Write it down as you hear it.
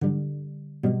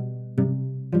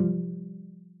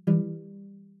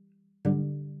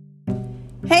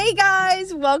Hey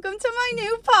guys, welcome to my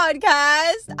new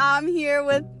podcast. I'm here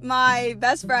with my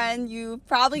best friend. You've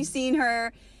probably seen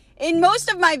her in most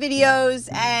of my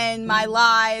videos and my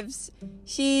lives.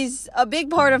 She's a big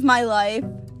part of my life.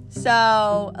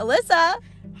 So, Alyssa.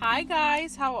 Hi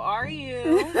guys, how are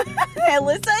you?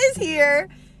 Alyssa is here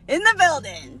in the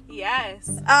building. Yes.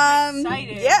 I'm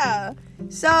excited. Yeah.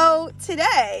 So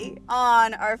today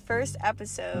on our first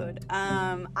episode,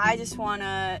 I just want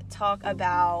to talk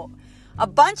about a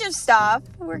bunch of stuff.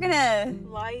 We're gonna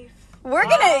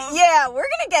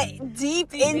get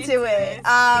deep into it. Yes.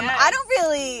 I don't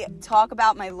really talk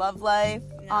about my love life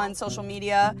on social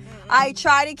media. Mm-hmm. I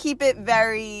try to keep it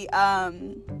very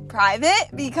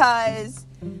private because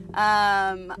your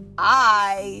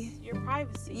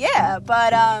privacy. Yeah,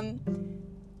 but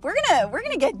we're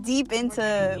gonna get deep into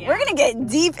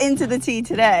the tea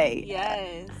today.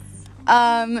 Yes.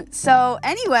 So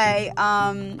anyway,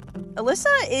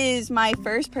 Alyssa is my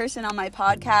first person on my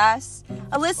podcast.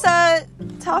 Alyssa,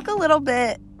 talk a little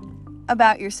bit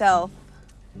about yourself.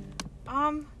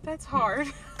 That's hard.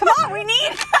 Come on, we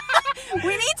need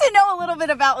to know a little bit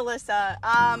about Alyssa.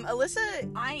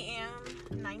 Alyssa, I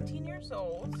am 19 years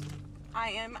old.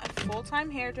 I am a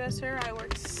full-time hairdresser. I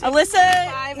work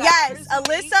 65 yes, hours a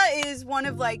week. Alyssa is one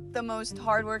of the most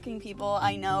hardworking people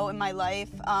I know in my life.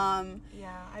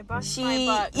 I bust my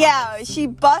butt. Yeah, she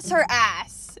busts her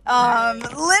ass.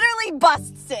 Literally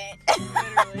busts it.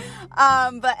 Literally.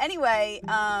 But anyway,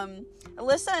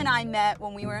 Alyssa and I met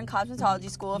when we were in cosmetology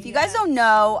school. If you guys don't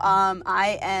know,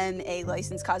 I am a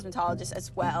licensed cosmetologist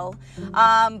as well.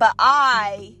 But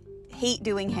I hate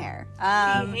doing hair. She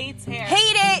hates hair.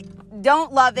 Hate it.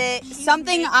 Don't love it. She's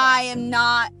Something makeup. I am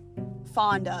not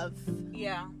fond of.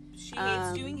 Yeah. She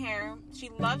hates doing hair. She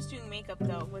loves doing makeup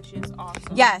though, which is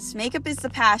awesome. Yes, makeup is the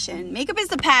passion. Makeup is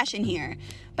the passion here.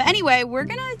 But anyway, we're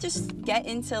gonna just get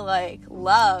into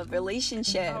love,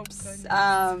 relationships.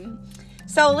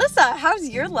 So Alyssa, how's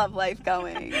your love life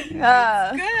going? Good.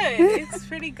 It's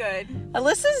pretty good.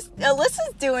 Alyssa's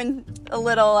doing a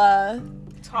little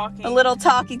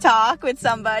talky talk with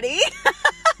somebody.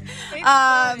 It's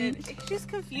fun. It's just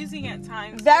confusing at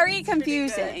times. Very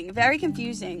confusing.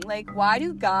 Why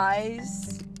do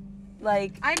guys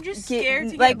I'm just scared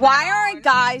to get why aren't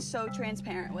guys so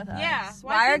transparent with us? Yeah.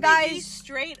 Why are guys be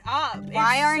straight up?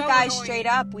 Why aren't so guys annoying. straight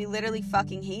up? We literally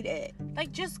fucking hate it.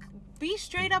 Just be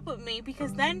straight up with me,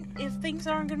 because then if things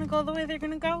aren't gonna go the way they're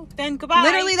gonna go, then goodbye.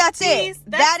 Literally, that's Please, it.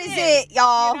 That is it,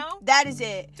 y'all. You know? That is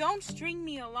it. Don't string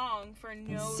me along for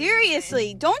no Seriously,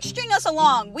 reason. don't string us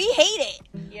along. We hate it.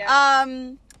 Yeah.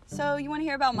 So you want to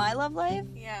hear about my love life?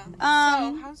 Yeah.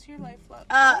 So how's your life love?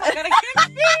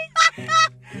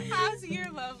 How's your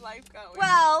love life going?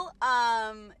 Well,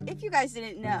 if you guys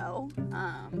didn't know,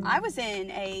 I was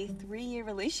in a 3-year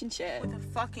relationship. With a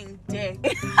fucking dick.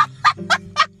 Can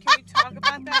we talk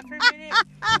about that for a minute?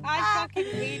 I fucking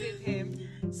hated him.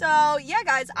 So, yeah,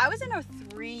 guys, I was in a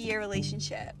 3-year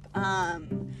relationship.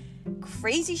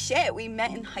 Crazy shit. We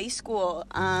met in high school,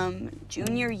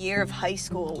 junior year of high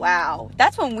school. Wow.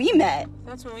 That's when we met.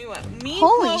 That's when we went. Me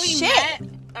Holy and Chloe shit. met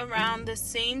around the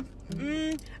same,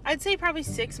 I'd say probably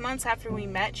 6 months after we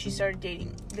met, she started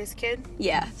dating this kid.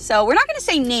 Yeah. So, we're not going to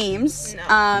say names,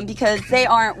 No. because they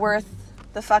aren't worth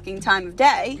the fucking time of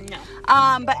day. No.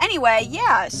 But anyway,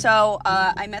 yeah, so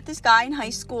I met this guy in high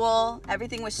school.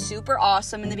 Everything was super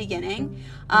awesome in the beginning.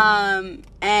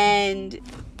 And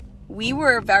we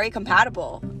were very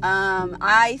compatible.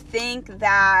 I think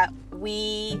that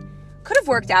we could have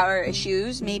worked out our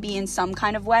issues maybe in some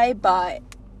kind of way, but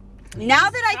now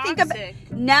that I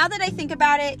think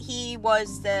about it, he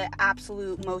was the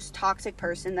absolute most toxic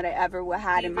person that I ever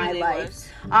had in my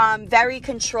life. Very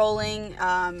controlling,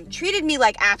 treated me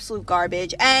like absolute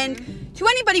garbage. And to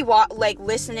anybody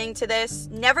listening to this,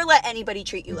 never let anybody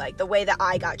treat you like the way that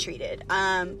I got treated.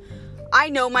 I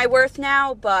know my worth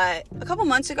now, but a couple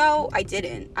months ago, I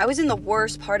didn't. I was in the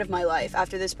worst part of my life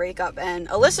after this breakup, and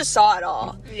Alyssa saw it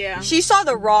all. Yeah. She saw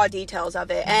the raw details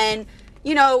of it, and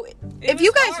you know, if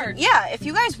you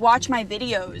guys watch my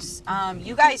videos,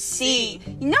 you guys see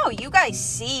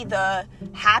the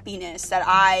happiness that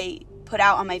I put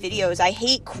out on my videos. I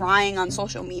hate crying on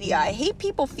social media. I hate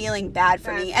people feeling bad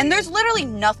for me. And there's literally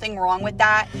nothing wrong with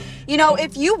that. You know,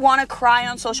 if you want to cry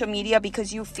on social media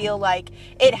because you feel like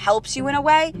it helps you in a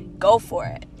way, go for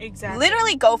it. Exactly.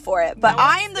 Literally go for it. But No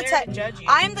I am one's there to judge you.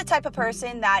 I am the type of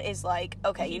person that is like,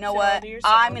 okay, you know what?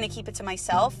 I'm going to keep it to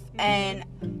myself. And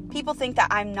people think that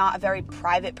I'm not a very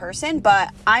private person, but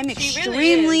I'm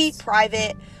extremely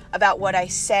private. about what I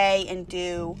say and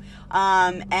do.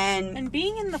 And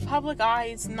being in the public eye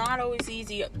is not always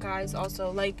easy, guys.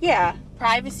 Also, like, yeah,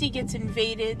 privacy gets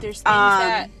invaded. There's things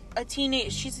that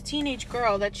she's a teenage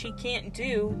girl that she can't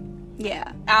do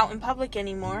out in public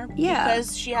anymore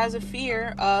because she has a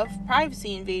fear of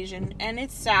privacy invasion, and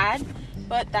it's sad,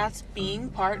 but that's being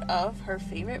part of her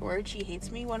favorite word. She hates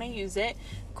me when I use it,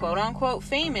 quote unquote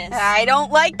famous. I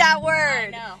don't like that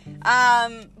word. I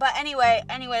know. But anyway,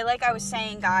 like I was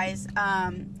saying, guys,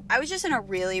 I was just in a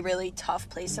really, really tough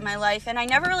place in my life, and I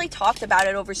never really talked about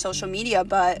it over social media,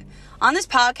 but on this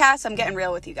podcast, I'm getting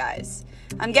real with you guys.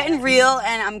 I'm getting real,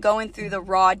 and I'm going through the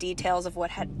raw details of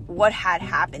what had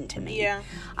happened to me. Yeah.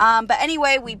 But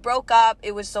anyway, we broke up.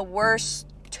 It was the worst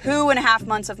 2.5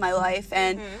 months of my life,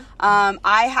 and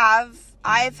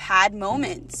I've had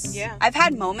moments. Yeah. I've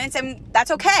had moments, and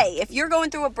that's okay. If you're going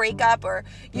through a breakup, or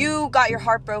you got your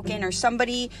heart broken, or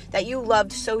somebody that you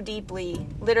loved so deeply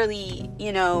literally,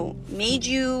 made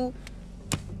you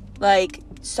like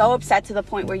so upset to the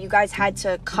point where you guys had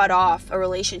to cut off a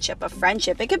relationship, a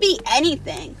friendship. It could be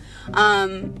anything.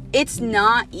 It's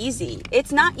not easy.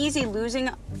 It's not easy losing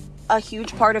a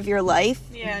huge part of your life.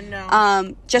 Yeah,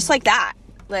 no. Just like that.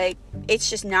 Like,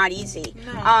 it's just not easy.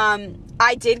 No.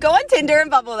 I did go on Tinder and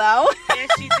Bumble, though. Yes,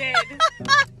 she did.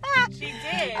 She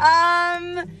did.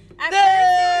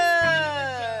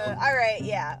 All right,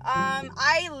 yeah.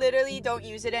 I literally don't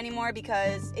use it anymore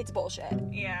because it's bullshit.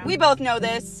 Yeah. We both know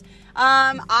this.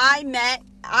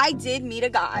 I did meet a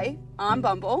guy on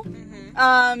Bumble.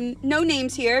 Mm-hmm. No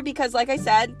names here because, like I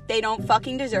said, they don't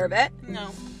fucking deserve it.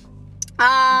 No.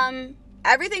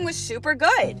 Everything was super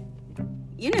good.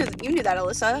 You knew that,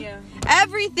 Alyssa. Yeah.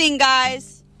 Everything,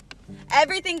 guys,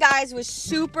 was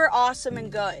super awesome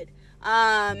and good.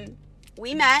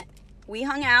 We met, we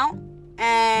hung out,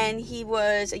 and he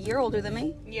was a year older than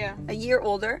me. Yeah. A year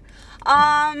older.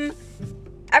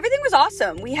 Everything was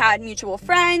awesome. We had mutual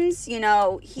friends.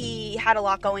 He had a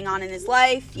lot going on in his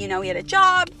life. He had a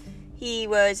job. He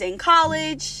was in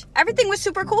college. Everything was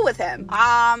super cool with him.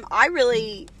 I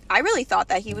really thought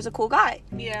that he was a cool guy.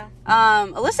 Yeah.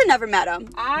 Alyssa never met him.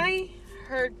 I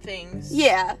heard things.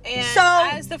 Yeah. And so,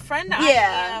 as the friend I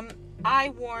am, I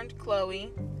warned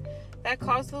Chloe. That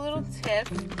caused a little tiff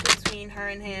between her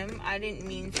and him. I didn't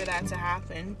mean for that to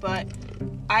happen, but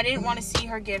I didn't want to see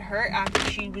her get hurt after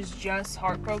she was just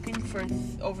heartbroken for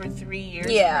over 3 years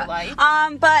of her life.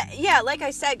 But yeah, like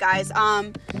I said, guys,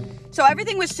 so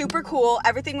everything was super cool.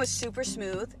 Everything was super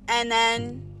smooth. And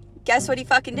then guess what he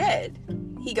fucking did?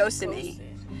 He ghosted me.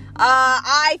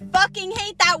 I fucking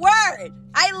hate that word.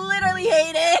 I literally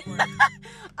hate it.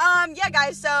 Yeah,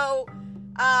 guys, so,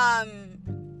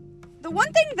 the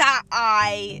one thing that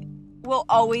I will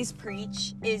always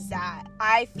preach is that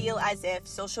I feel as if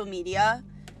social media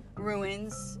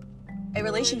ruins a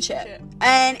relationship.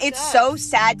 And it's so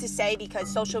sad to say because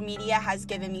social media has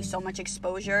given me so much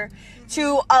exposure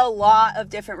to a lot of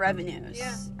different revenues.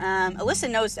 Yeah. Alyssa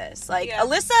knows this.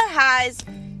 Alyssa has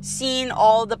seen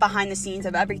all the behind the scenes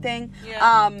of everything.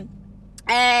 Yeah.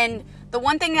 And the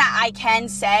one thing that I can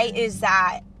say is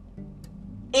that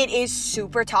it is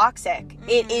super toxic. Mm-hmm.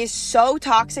 It is so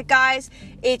toxic, guys.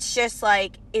 It's just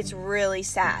it's really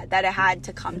sad that it had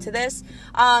to come to this.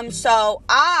 So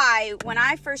when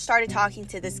I first started talking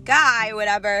to this guy or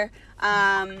whatever,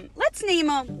 let's name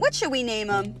him. What should we name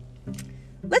him?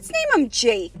 Let's name him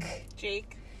Jake.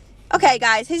 Jake. Okay,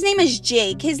 guys, his name is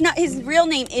Jake. His real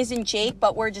name isn't Jake,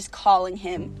 but we're just calling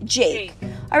him Jake.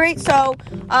 All right, so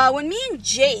when me and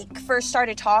Jake first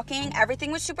started talking,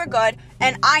 everything was super good,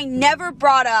 and I never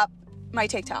brought up my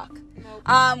TikTok.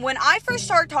 Nope. When I first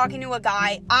start talking to a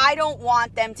guy, I don't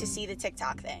want them to see the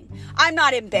TikTok thing. I'm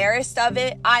not embarrassed of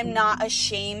it. I'm not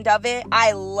ashamed of it.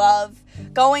 I love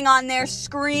going on there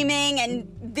screaming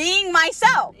and being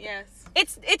myself. Yes.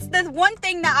 It's the one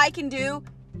thing that I can do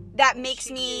that makes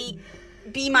me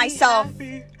be myself,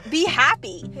 be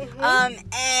happy. Mm-hmm.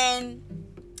 And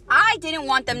I didn't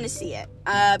want them to see it,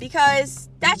 because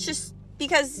that's just,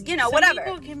 because, whatever.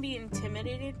 Some people can be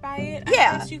intimidated by it.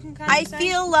 Yeah. I guess you can kind of I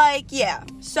feel like, yeah.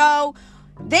 So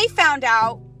they found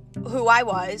out who I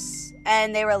was,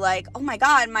 and they were like, oh my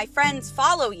God, my friends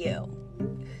follow you.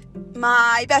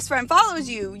 My best friend follows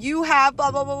you. You have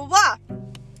blah, blah, blah, blah, blah.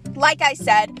 Like I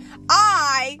said,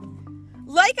 I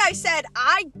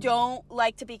don't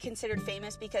like to be considered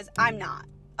famous because I'm not.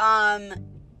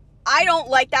 I don't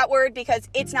like that word because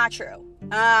it's not true.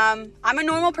 I'm a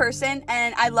normal person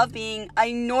and I love being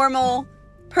a normal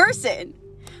person.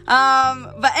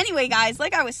 But anyway, guys,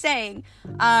 like I was saying,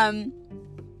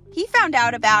 he found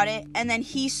out about it and then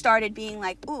he started being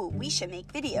like, ooh, we should make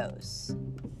videos.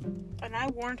 And I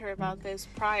warned her about this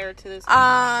prior to this.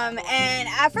 And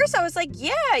at first I was like,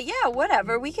 yeah,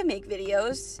 whatever. We can make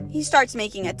videos. He starts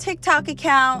making a TikTok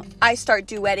account. I start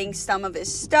duetting some of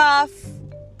his stuff.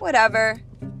 Whatever.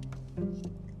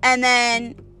 And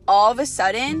then all of a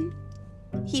sudden,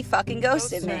 he fucking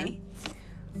ghosted me.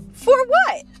 For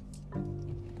what?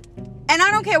 And I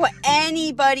don't care what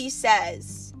anybody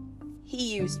says.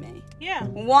 He used me. Yeah.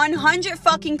 100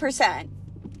 fucking %.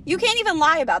 You can't even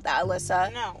lie about that,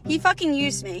 Alyssa. No. He fucking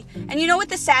used me. And you know what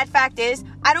the sad fact is?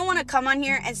 I don't want to come on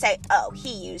here and say, oh,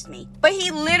 he used me. But he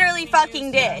literally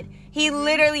fucking did. He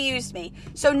literally used me.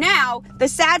 So now, the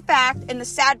sad fact and the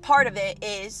sad part of it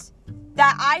is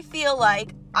that I feel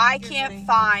like I can't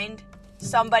find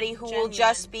somebody who will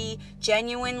just be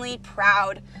genuinely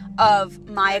proud of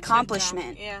my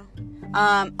accomplishment. Yeah.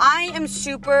 I am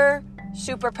super,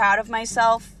 super proud of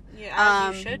myself. Yeah,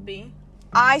 as you should be.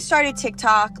 I started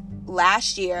TikTok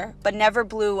last year, but never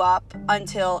blew up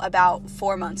until about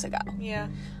 4 months ago. Yeah.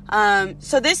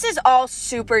 So this is all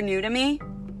super new to me.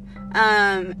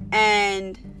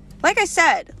 And like I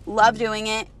said, love doing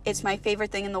it. It's my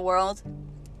favorite thing in the world.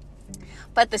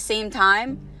 But at the same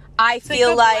time, I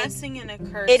feel like a blessing and a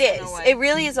curse. It is. It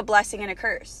really is a blessing and a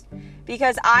curse.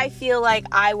 Because I feel like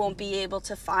I won't be able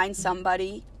to find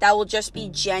somebody that will just be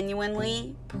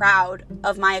genuinely proud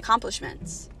of my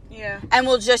accomplishments. Yeah. And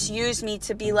will just use me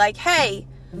to be like, hey,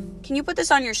 can you put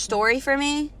this on your story for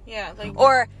me? Yeah. Like.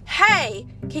 Or, hey,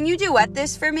 can you duet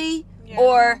this for me? Yeah.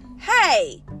 Or,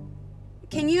 hey,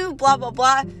 can you blah, blah,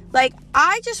 blah. Like,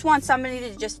 I just want somebody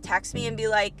to just text me and be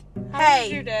like,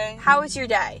 hey, how was your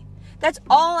day? That's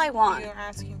all I want. You're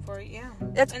asking for it, yeah.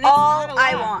 That's all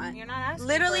I want. You're not asking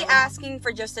literally asking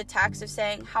for just a text of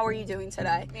saying, how are you doing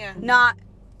today? Yeah. Not,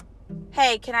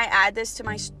 hey, can I add this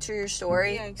to your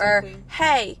story? Yeah, exactly. Or,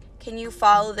 hey, can you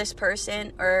follow this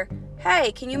person? Or,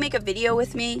 hey, can you make a video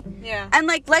with me? Yeah. And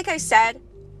like I said,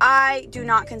 I do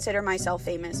not consider myself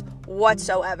famous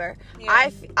whatsoever.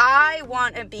 Yeah. I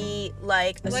want to be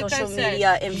like a social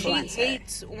media influencer. She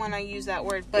hates when I use that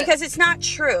word, but because it's not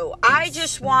true. I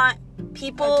just want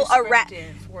people around.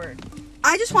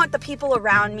 I just want the people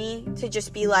around me to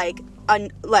just be like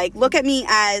look at me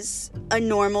as a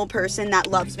normal person that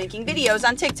loves making videos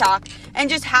on TikTok and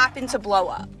just happen to blow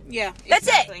up. Yeah, that's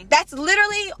it. That's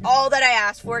literally all that I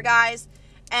asked for, guys.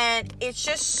 And it's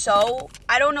just so,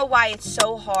 I don't know why it's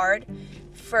so hard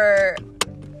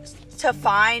to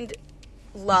find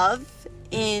love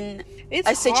in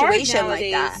a situation like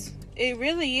that. It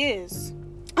really is.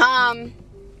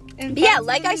 Yeah,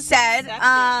 like I said,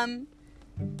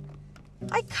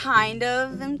 I kind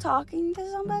of am talking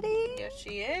to somebody. Yes,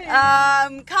 she is.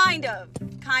 Kind of.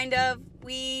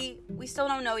 We still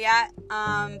don't know yet.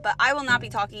 But I will not be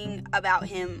talking about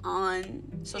him on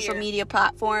social media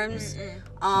platforms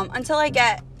until I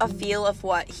get a feel of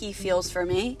what he feels for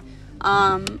me.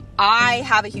 I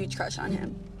have a huge crush on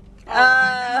him. Girl,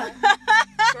 I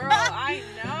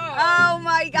know. Oh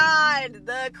my god,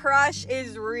 the crush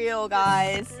is real,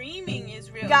 guys. The screaming is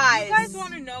real. Guys. You guys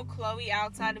want to know Chloe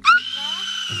outside of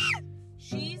TikTok?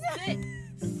 She's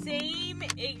the same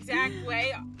exact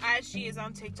way as she is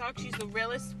on TikTok. She's the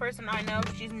realest person I know.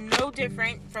 She's no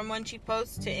different from when she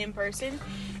posts to in person.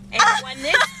 And when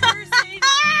this person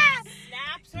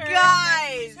snaps her,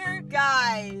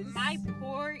 guys, my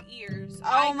poor ears.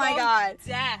 Oh my god.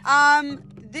 Deaf.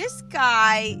 This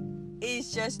guy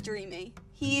is just dreamy.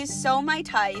 He is so my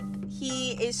type.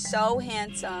 He is so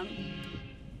handsome.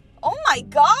 Oh my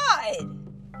god.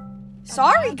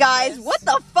 Sorry, guys. What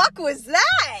the fuck was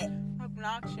that?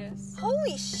 Obnoxious.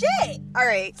 Holy shit. All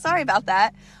right. Sorry about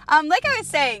that. Like I was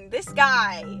saying, this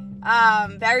guy,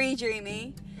 very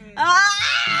dreamy.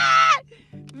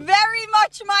 Very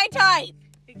much my type.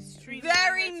 Extremely.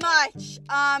 Very much.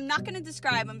 Not going to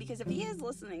describe him because if he is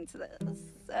listening to this,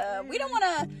 we don't want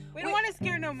to. We don't want to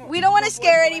scare no more. We don't want to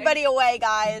scare anybody away,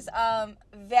 guys.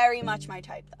 Very much my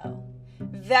type, though.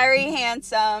 Very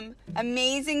handsome,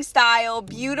 amazing style,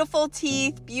 beautiful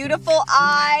teeth, beautiful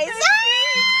eyes.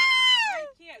 I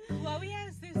can't. Chloe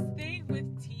has this thing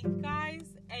with teeth, guys,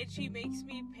 and she makes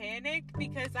me panic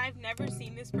because I've never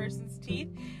seen this person's teeth.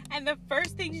 And the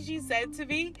first thing she said to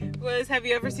me was, "Have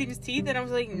you ever seen his teeth?" And I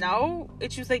was like, "No."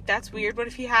 And she was like, "That's weird. What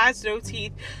if he has no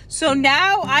teeth?" So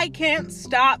now I can't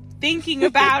stop thinking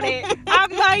about it.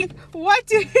 I'm like, what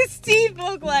do his teeth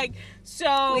look like?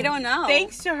 So we don't know.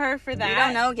 Thanks to her for that. We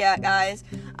don't know yet, guys.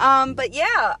 But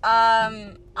yeah,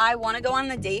 I want to go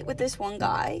on a date with this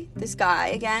guy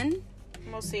again.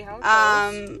 We'll see how it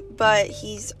goes. But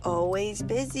he's always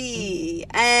busy,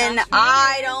 and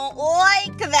I don't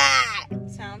like that.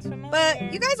 Sounds familiar.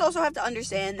 But you guys also have to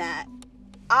understand that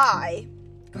I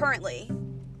currently,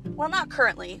 well, not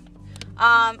currently.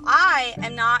 I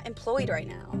am not employed right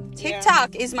now.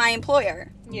 TikTok is my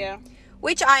employer. Yeah.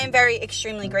 Which I am very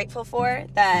extremely grateful for,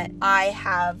 that I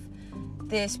have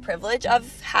this privilege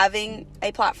of having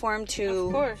a platform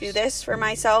to do this for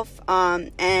myself.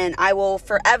 And I will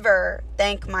forever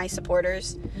thank my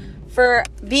supporters for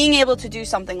being able to do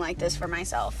something like this for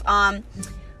myself.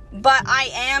 But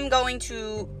I am going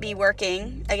to be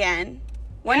working again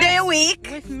one day a week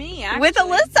with me, actually. With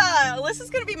Alyssa. Alyssa's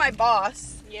gonna be my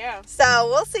boss. Yeah. So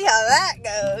we'll see how that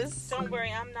goes. Don't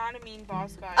worry, I'm not a mean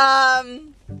boss, guys.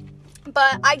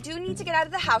 But I do need to get out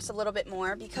of the house a little bit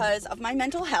more because of my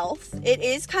mental health. It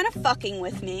is kind of fucking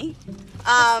with me.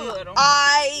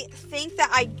 I think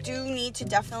that I do need to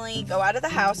definitely go out of the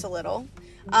house a little.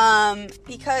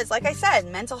 Because, like I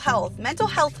said, mental health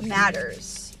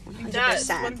matters. 100%. It does,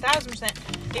 1000%.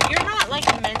 If you're not, like,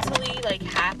 mentally, like,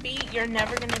 happy, you're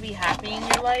never going to be happy in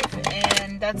your life,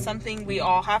 and that's something we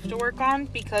all have to work on,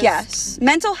 because... Yes,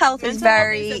 mental health is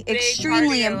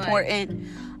extremely important.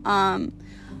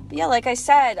 Yeah, like I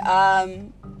said,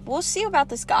 we'll see about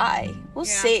this guy. We'll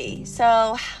see.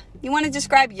 So, you want to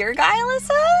describe your guy,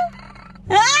 Alyssa?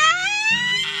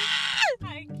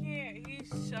 I can't. He's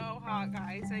so hot,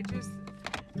 guys.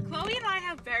 Chloe and I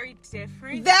have very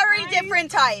different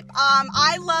type.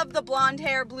 I love the blonde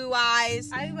hair, blue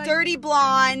eyes, dirty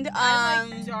blonde. I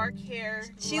like dark hair.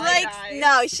 She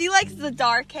likes the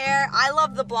dark hair. I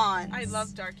love the blonde. I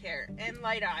love dark hair and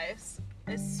light eyes,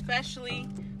 especially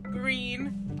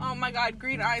green. Oh my god,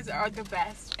 green eyes are the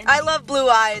best. And I love blue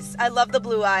eyes. I love the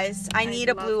blue eyes. I need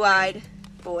a blue-eyed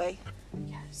boy.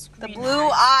 The blue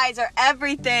eyes are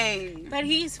everything. But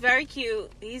he's very cute.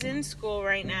 He's in school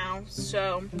right now,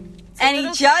 so... And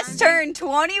he just turned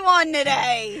 21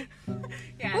 today.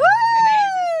 Yeah, Woo!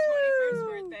 Today's his 21st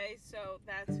birthday, so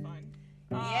that's fun.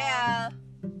 Yeah.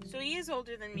 So he is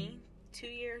older than me. 2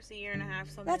 years, a year and a half,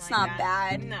 something like that. That's not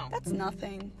bad. No. That's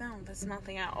nothing. No, that's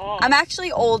nothing at all. I'm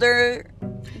actually older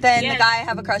than the guy I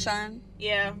have a crush on.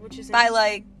 Yeah, which is...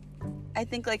 By, I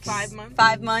think, 5 months.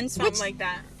 5 months. Something like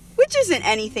that. Which isn't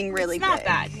anything really big. It's not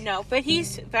bad, no. But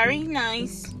he's very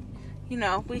nice. You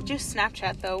know, we just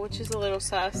Snapchat, though, which is a little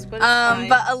sus, but it's fine.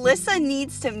 But Alyssa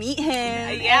needs to meet him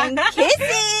and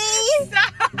kissy.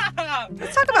 Stop.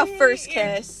 Let's talk about first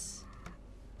kiss.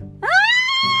 She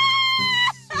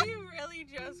really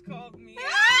just called me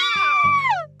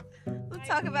Let's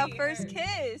talk about first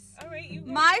kiss. All right, you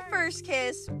go My first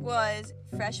kiss was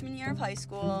freshman year of high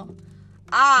school.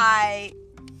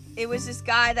 It was this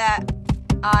guy that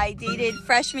I dated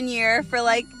freshman year for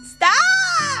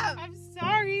stop! I'm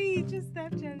sorry, you just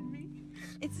Snapchatted me.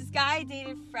 It's this guy I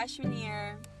dated freshman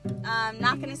year. I'm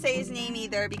not going to say his name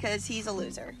either because he's a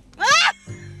loser.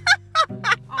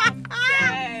 I'm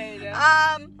dead.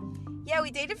 Yeah,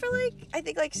 we dated for I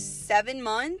think 7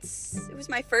 months. It was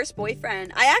my first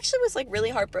boyfriend. I actually was really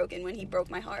heartbroken when he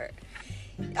broke my heart.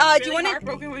 Do you want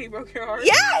heartbroken when he broke your heart?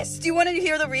 Yes. Do you want to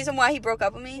hear the reason why he broke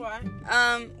up with me? Why?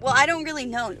 Well, I don't really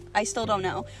know. I still don't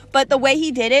know. But the way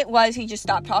he did it was he just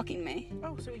stopped talking to me.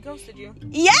 Oh, so he ghosted you?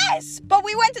 Yes, but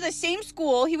we went to the same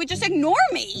school. He would just ignore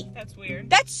me. That's weird.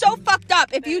 That's so fucked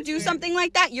up. If you do something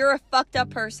like that, you're a fucked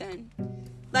up person.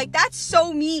 That's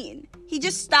so mean. He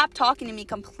just stopped talking to me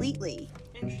completely.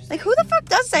 Interesting. Who the fuck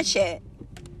does that shit?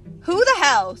 Who the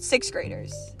hell? 6th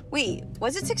graders. Wait,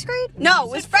 was it 6th grade? No, it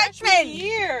was freshman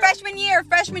year. Freshman year.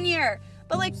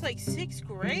 But it's 6th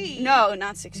grade. No,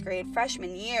 not 6th grade.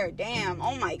 Freshman year. Damn.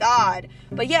 Oh my god.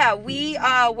 But yeah, we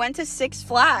went to Six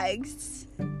Flags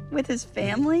with his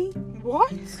family.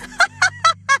 What?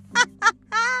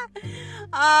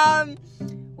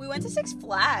 We went to Six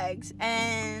Flags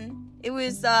and it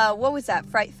was what was that?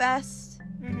 Fright Fest.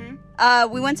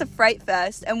 Mm-hmm. We went to Fright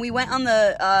Fest and we went on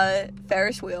the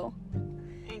Ferris wheel.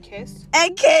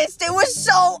 And kissed. It was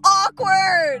so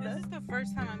awkward. This is the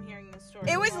first time I'm hearing this story.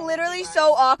 It was literally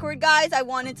so awkward, guys. I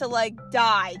wanted to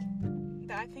die.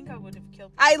 I think I would have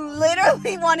killed. I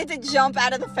literally wanted to jump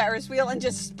out of the Ferris wheel and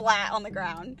just splat on the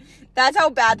ground. That's how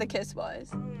bad the kiss was.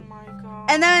 Oh my god.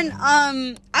 And then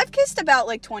I've kissed about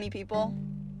 20 people.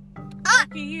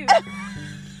 Look at you.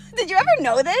 Did you ever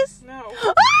know this? No.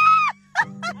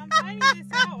 I'm finding this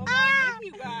out along with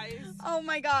you guys. Oh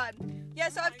my god. Yeah,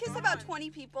 so I've kissed about 20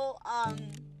 people,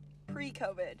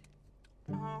 pre-COVID.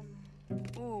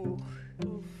 Ooh.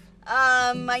 Oof.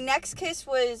 My next kiss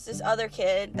was this other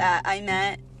kid that I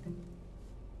met.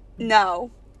 No.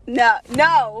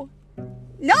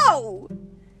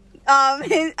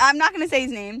 I'm not gonna say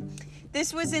his name.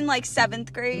 This was in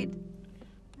 7th grade.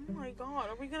 Oh my god,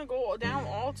 are we gonna go down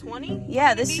all 20?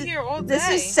 Yeah, this is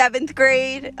 7th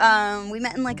grade. We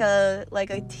met in a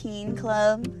teen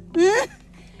club.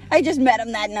 I just met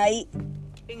him that night.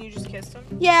 And you just kissed him?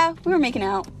 Yeah, we were making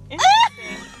out.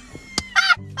 Interesting.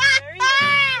 Very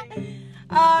interesting.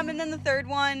 And then the third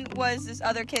one was this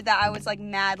other kid that I was like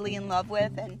madly in love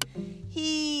with, and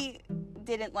he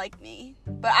didn't like me,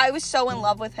 but I was so in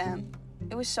love with him.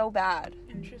 It was so bad.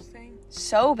 Interesting.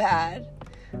 So bad.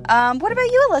 What about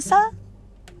you, Alyssa?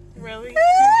 Really?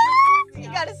 You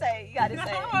gotta say it.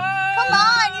 Come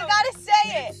on, you gotta say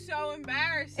it. It's so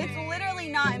embarrassing. It's literally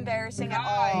not embarrassing at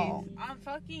all. I'm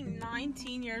fucking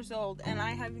 19 years old and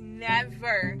I have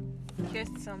never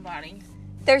kissed somebody.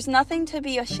 There's nothing to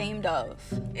be ashamed of.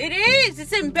 It is.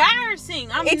 It's embarrassing.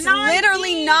 It's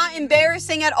literally not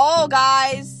embarrassing at all,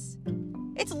 guys.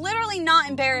 It's literally not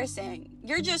embarrassing.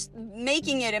 You're just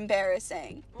making it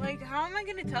embarrassing. Like, how am I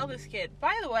gonna tell this kid?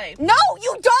 By the way. No,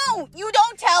 you don't. You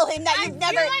don't tell him that you've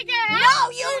never. Like no,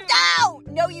 you don't.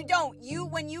 No, you don't.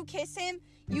 When you kiss him,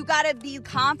 you gotta be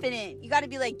confident. You gotta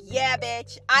be like, yeah,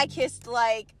 bitch, I kissed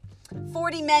like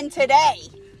 40 men today.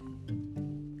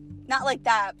 Not like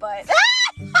that, but.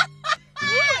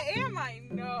 Who am I?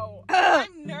 No.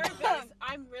 I'm nervous.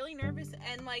 I'm really nervous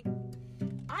and like,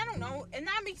 I don't know. And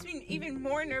that makes me even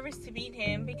more nervous to meet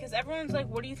him because everyone's like,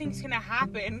 what do you think is going to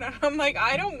happen? I'm like,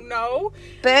 I don't know.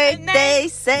 Birthday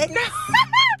sex.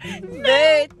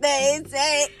 Birthday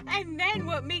sex. And then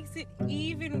what makes it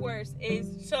even worse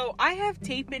is, so I have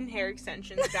tape and hair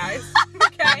extensions, guys.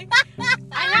 Okay?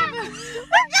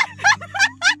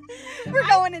 We're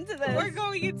going into this. We're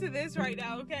going into this right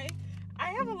now, okay?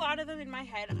 I have a lot of them in my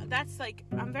head. That's like,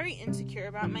 I'm very insecure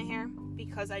about my hair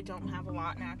because I don't have a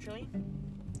lot naturally.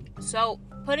 So,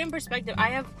 put in perspective,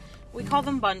 we call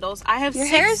them bundles. I have Your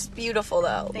 6. hair is beautiful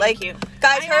though. Thank you.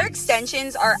 Guys, her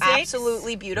extensions are 6.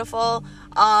 absolutely beautiful.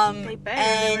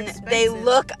 They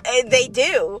look, they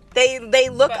do. They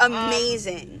look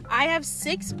amazing. I have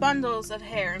 6 bundles of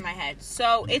hair in my head.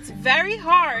 So, it's very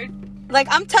hard. Like,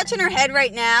 I'm touching her head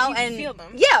right now You and feel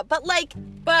them. Yeah, but like,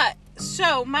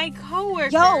 so my coworker.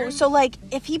 Yo, so like,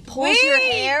 if he pulls your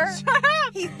hair, shut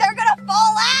up. they're gonna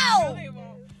fall out. No, they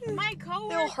won't. My coworker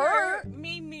They'll hurt.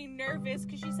 made me nervous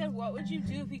because she said, "What would you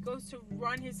do if he goes to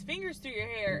run his fingers through your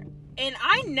hair?" And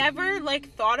I never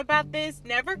thought about this.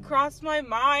 Never crossed my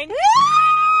mind.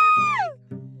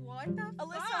 What the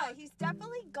Alyssa, fuck? he's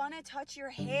definitely gonna touch your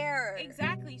hair.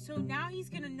 Exactly. So now he's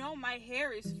gonna know my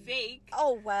hair is fake.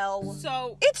 Oh well.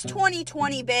 So it's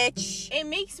 2020, bitch. It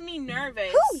makes me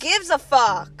nervous. Who gives a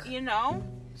fuck? You know?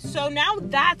 So now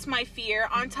that's my fear.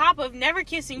 On top of never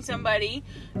kissing somebody,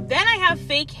 then I have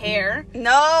fake hair.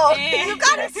 No, you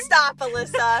gotta stop,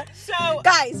 Alyssa. So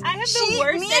guys, I have the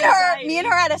worst. Me and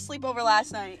her had a sleepover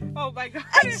last night. Oh my god!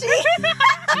 And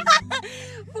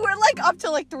we're like up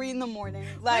till like 3 a.m.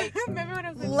 Like remember when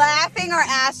I was like, laughing our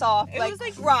ass off, it like was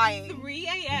like crying. 3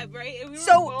 a.m. right? And we were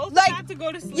So both like about to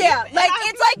go to sleep. Yeah, like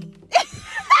it's like.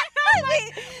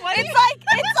 It's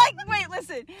like wait,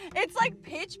 listen. It's like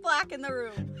pitch black in the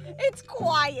room. It's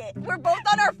quiet. We're both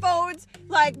on our phones,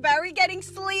 like very getting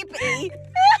sleepy.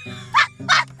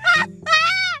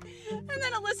 And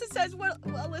then Alyssa says,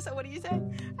 Alyssa, what do you say?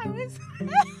 I was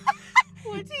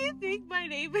what do you think my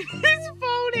name in his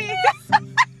phone is?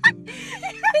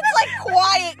 It's like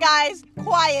quiet, guys.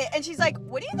 Quiet. And she's like,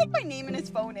 what do you think my name in his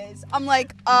phone is? I'm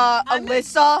like,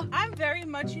 Alyssa. I'm very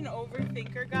much an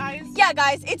overthinker, guys. Yeah,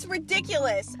 guys, it's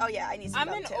ridiculous. Oh, yeah, I need some I'm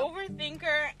an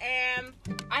overthinker, and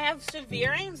I have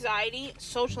severe anxiety,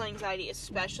 social anxiety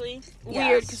especially. Yes.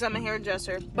 Weird, because I'm a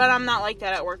hairdresser. But I'm not like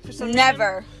that at work for some reason.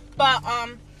 Never. But,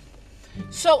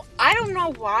 so I don't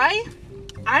know why.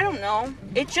 I don't know.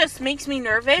 It just makes me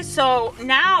nervous. So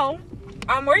now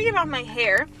I'm worried about my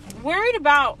hair. Worried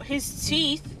about his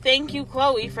teeth. Thank you,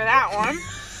 Chloe, for that one.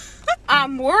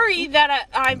 I'm worried that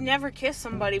I've never kissed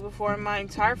somebody before in my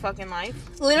entire fucking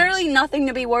life. Literally nothing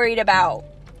to be worried about.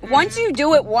 Once you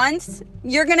do it once,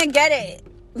 you're gonna get it.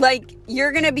 Like,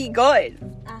 you're gonna be good.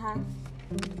 Uh-huh.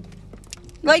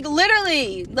 Like,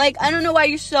 literally. Like, I don't know why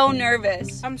you're so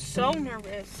nervous. I'm so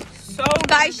nervous.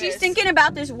 Guys, she's thinking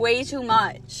about this way too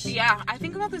much. Yeah, I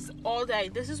think about this all day.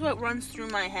 This is what runs through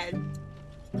my head.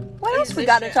 What else we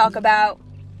gotta talk about?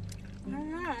 I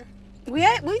don't know.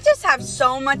 We just have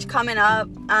so much coming up.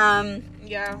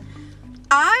 Yeah.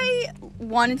 I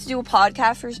wanted to do a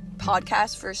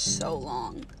podcast for so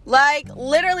long. Like,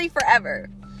 literally forever.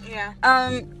 Yeah.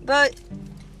 But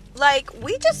like,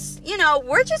 we're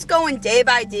just going day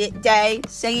by day,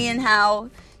 saying how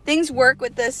things work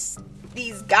with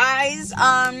these guys.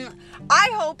 I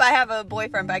hope I have a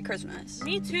boyfriend by Christmas.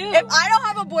 Me too. If I don't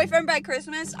have a boyfriend by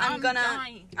Christmas, I'm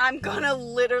dying. gonna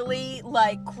literally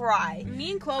like cry.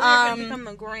 Me and Chloe are gonna become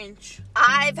the Grinch.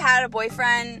 I've had a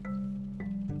boyfriend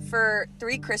for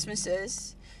 3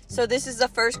 Christmases. So this is the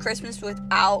first Christmas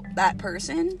without that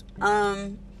person.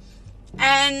 And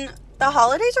the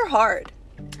holidays are hard.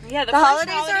 Yeah, the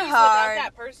holidays are hard. Without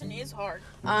that person is hard.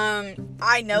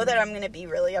 I know that I'm going to be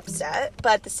really upset,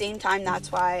 but at the same time,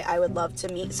 that's why I would love to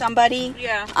meet somebody.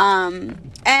 Yeah.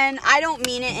 And I don't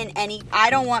mean it I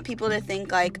don't want people to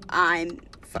think like I'm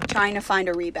trying to find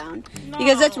a rebound. No,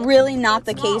 because that's really not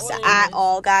the case at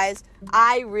all, guys.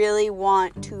 I really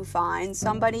want to find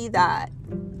somebody that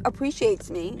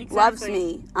appreciates me, loves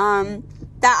me,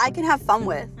 that I can have fun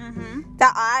with,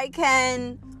 that I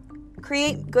can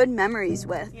create good memories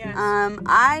with. Yes.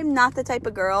 I'm not the type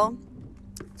of girl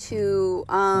to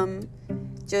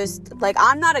just like,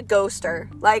 I'm not a ghoster.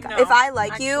 Like, no, if I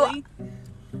like actually, you,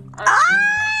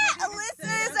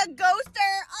 Alyssa is a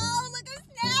ghoster. Oh, look who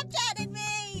Snapchatted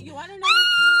me. You want to know?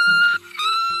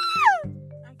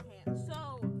 I can't.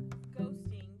 So,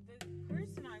 ghosting. The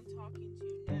person I'm talking to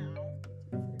now,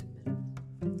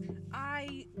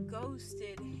 I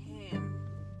ghosted him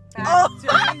back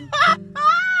during.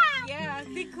 Yeah, I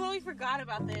think Chloe forgot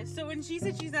about this. So when she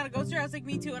said she's not a ghoster, I was like,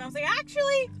 me too. And I was like,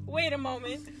 actually, wait a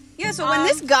moment. Yeah, so when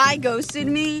this guy ghosted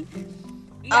me,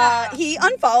 he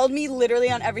unfollowed me literally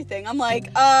on everything. I'm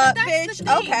like, bitch,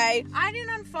 okay. I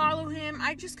didn't unfollow him.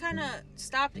 I just kind of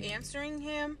stopped answering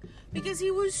him because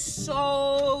he was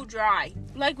so dry.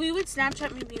 Like, we would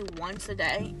Snapchat maybe once a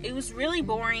day. It was really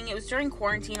boring. It was during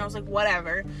quarantine. I was like,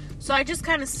 whatever. So I just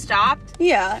kind of stopped.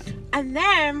 Yeah. And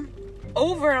then,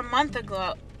 over a month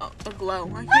ago, I can't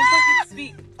fucking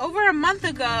speak. Over a month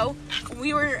ago,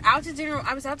 we were out to dinner.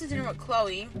 I was out to dinner with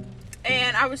Chloe,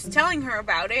 and I was telling her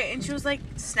about it, and she was like,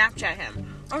 Snapchat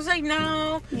him. I was like,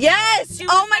 no. Yes.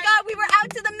 Oh my God, we were out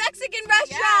to the Mexican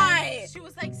restaurant. Yes. She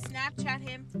was like, Snapchat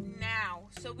him now.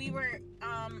 So we were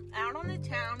out on the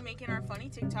town making our funny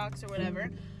TikToks or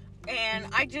whatever, and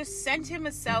I just sent him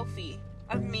a selfie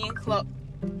of me and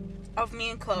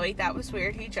Chloe. That was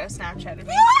weird. He just Snapchatted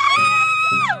me.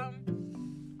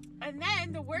 And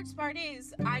then the worst part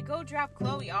is, I go drop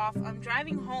Chloe off. I'm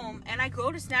driving home, and I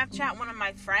go to Snapchat one of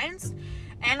my friends,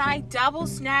 and I double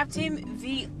snapped him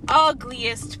the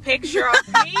ugliest picture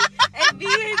of me in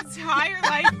the entire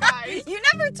life, guys. You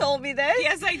never told me this.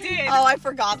 Yes, I did. Oh, I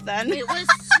forgot then. It was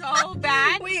so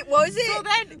bad. Wait, what was it? So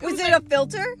then, was it a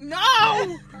filter?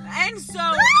 No. And so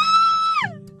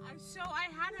I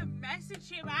had to message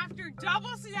him after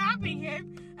double snapping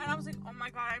him, and I was like, oh my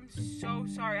God, I'm so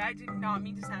sorry. I did not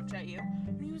mean to Snapchat you.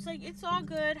 And he was like, it's all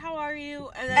good. How are you?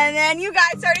 And then you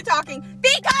guys started talking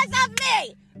because of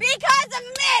me. Because of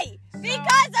me.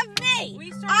 Because of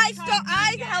me.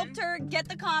 I helped her get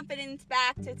the confidence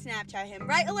back to Snapchat him.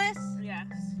 Right, Alyssa? Yes.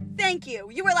 Thank you.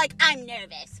 You were like, I'm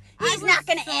nervous. He's not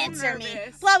going to answer me.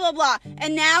 Blah, blah, blah.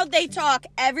 And now they talk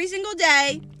every single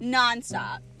day,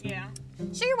 nonstop. Yeah.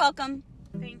 Sure, you're welcome.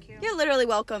 Thank you. You're literally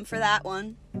welcome for that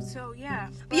one. So, yeah.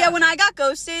 But yeah, when I got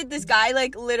ghosted, this guy,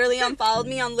 like, literally unfollowed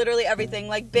me on literally everything.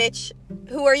 Like, bitch,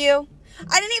 who are you?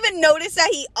 I didn't even notice that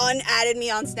he unadded me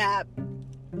on Snap.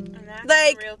 And that's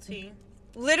like, the real tea.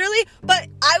 Literally, but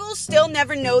I will still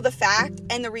never know the fact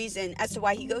and the reason as to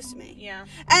why he ghosted me. Yeah.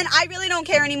 And I really don't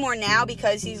care anymore now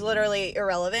because he's literally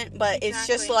irrelevant, but it's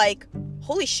just like,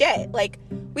 holy shit. Like,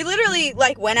 we literally,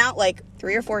 like, went out, like,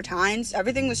 3 or 4 times.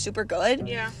 Everything was super good.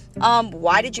 Yeah.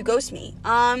 Why did you ghost me?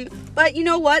 But you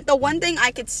know what? The one thing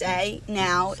I could say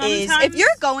now is if you're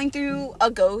going through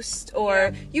a ghost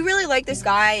or you really like this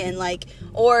guy and, like,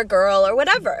 or a girl or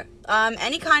whatever,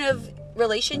 any kind of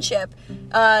relationship,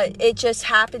 it just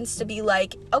happens to be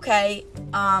like, okay,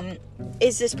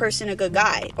 is this person a good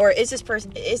guy? Or is this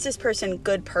person a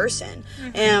good person?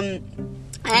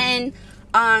 And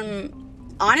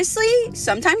honestly,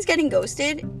 sometimes getting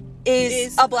ghosted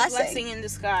is a blessing in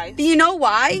disguise. But you know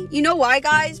why? You know why,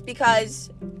 guys? Because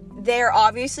they're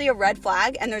obviously a red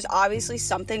flag and there's obviously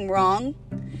something wrong.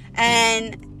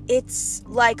 And it's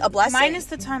like a blessing. Minus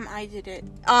the time I did it.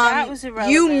 That was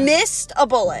irrelevant. You missed a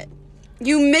bullet.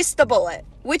 You missed the bullet.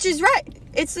 Which is right.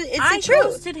 It's the truth. I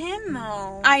ghosted him,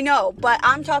 though. I know, but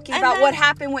I'm talking about what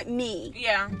happened with me.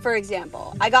 Yeah. For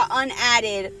example, I got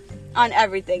unadded on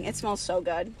everything. It smells so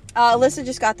good. Alyssa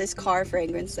just got this car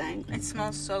fragrance thing. It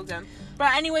smells so good.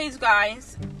 But anyways,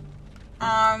 guys,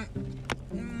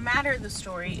 matter of the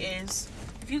story is,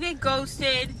 if you get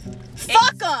ghosted,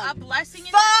 fuck it's a blessing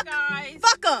in disguise.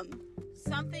 Fuck them.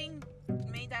 Something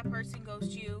made that person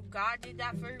ghost you. God did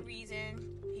that for a reason.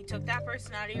 He took that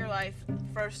person out of your life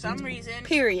for some reason.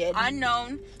 Period.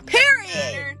 Unknown.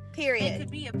 Period. Period. It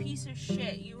could be a piece of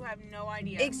shit. You have no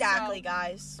idea. Exactly, so,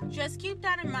 guys. Just keep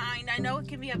that in mind. I know it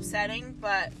can be upsetting,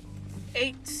 but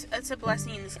it's a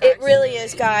blessing in disguise. It really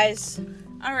is, guys.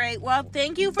 All right. Well,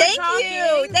 thank you for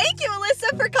talking. Thank you,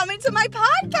 Alyssa, for coming to my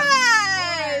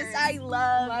podcast. I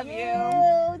love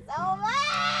you so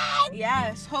much.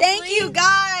 Yes. Thank you,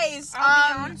 guys.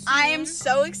 I am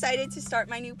so excited to start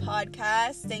my new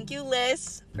podcast. Thank you,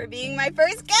 Liz, for being my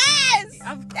first guest.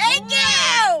 Thank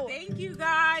you. Thank you,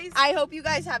 guys. I hope you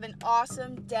guys have an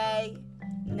awesome day,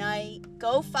 night.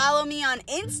 Go follow me on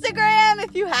Instagram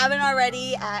if you haven't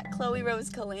already at Chloe Rose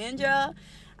Calandra.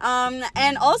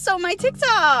 And also my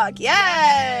TikTok.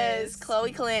 Yes.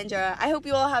 Chloe Calandra. I hope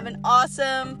you all have an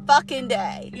awesome fucking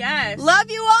day. Yes. Love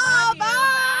you all. Bye.